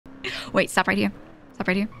Wait, stop right here. Stop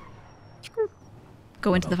right here.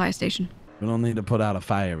 Go into the fire station. We don't need to put out a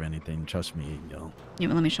fire or anything. Trust me, yo. Yeah,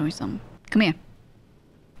 but let me show you something. Come here.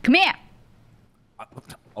 Come here.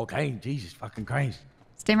 Okay, Jesus fucking Christ.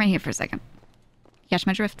 Stand right here for a second. Catch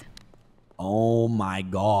my drift? Oh my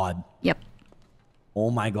God. Yep. Oh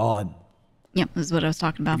my God. Yep, this is what I was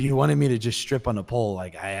talking about. If you wanted me to just strip on the pole,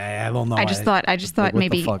 like I don't know. I just thought like,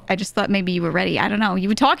 maybe you were ready. I don't know. You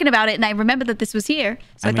were talking about it, and I remembered that this was here,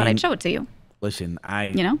 so I thought I'd show it to you. Listen,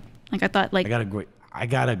 you know, like I thought, like I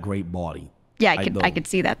got a great body. Yeah, I could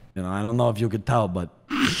see that. You know, I don't know if you could tell, but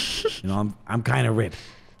you know, I'm kind of ripped.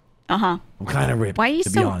 I'm kind of ripped. Why are you to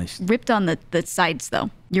so be honest? ripped on the sides though?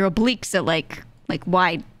 Your obliques are like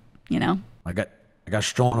wide, you know. I got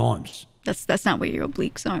strong arms. That's not where your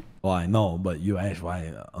obliques are. Well, I know, but you asked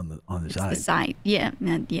why on the side. The side, yeah,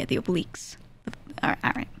 the obliques. All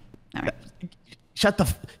right. Shut the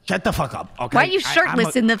fuck up. Okay. Why are you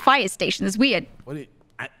shirtless in the fire station? It's weird.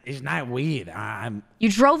 It's not weird. You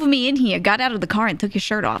drove me in here, got out of the car, and took your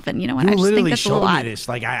shirt off, and you know what? I just think that's a little odd. This.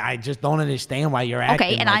 Like I just don't understand why you're acting.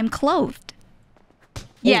 Okay, and like... I'm clothed.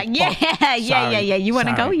 Yeah. You want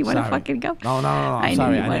to go? You want to fucking go? No. I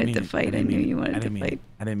knew you wanted to fight. I knew you wanted to fight.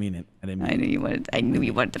 I didn't mean it. I knew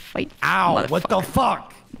you wanted to fight. Ow! What the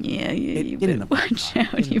fuck? Yeah. You better watch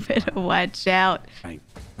out. You better watch out. Right.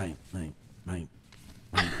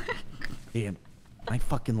 Damn. My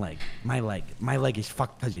fucking leg. My leg is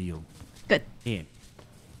fucked because of you. Good. Here.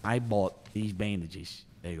 I bought these bandages.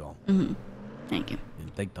 There you go. Thank you.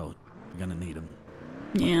 And take those. You're gonna need them.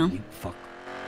 Yeah. Fuck.